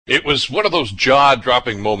It was one of those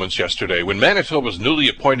jaw-dropping moments yesterday when Manitoba's newly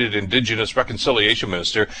appointed Indigenous Reconciliation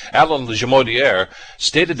Minister, Alain Lajeunaudière,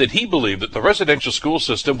 stated that he believed that the residential school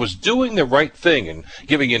system was doing the right thing in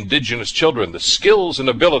giving Indigenous children the skills and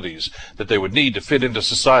abilities that they would need to fit into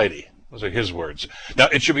society. Those are his words. Now,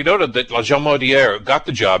 it should be noted that Lajeunaudière got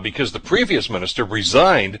the job because the previous minister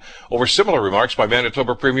resigned over similar remarks by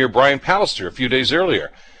Manitoba Premier Brian Pallister a few days earlier.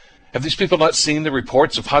 Have these people not seen the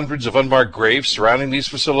reports of hundreds of unmarked graves surrounding these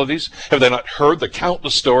facilities? Have they not heard the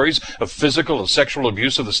countless stories of physical and sexual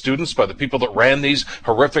abuse of the students by the people that ran these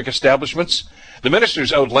horrific establishments? The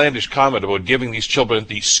minister's outlandish comment about giving these children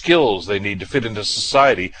the skills they need to fit into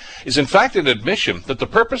society is in fact an admission that the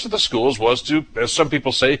purpose of the schools was to, as some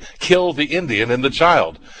people say, kill the Indian in the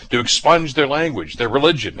child, to expunge their language, their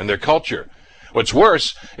religion, and their culture. What's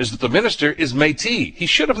worse is that the minister is Métis. He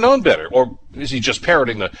should have known better, or is he just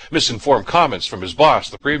parroting the misinformed comments from his boss,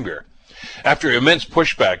 the premier? After immense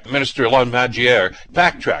pushback, Minister Lajeunaudière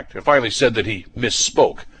backtracked and finally said that he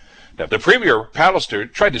misspoke. Now, the premier,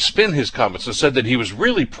 Pallister, tried to spin his comments and said that he was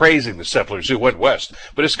really praising the settlers who went west,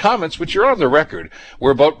 but his comments, which are on the record,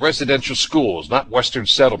 were about residential schools, not Western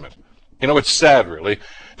settlement. You know, it's sad, really.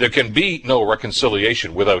 There can be no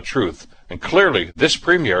reconciliation without truth. And clearly, this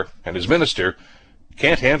premier and his minister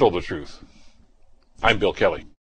can't handle the truth. I'm Bill Kelly.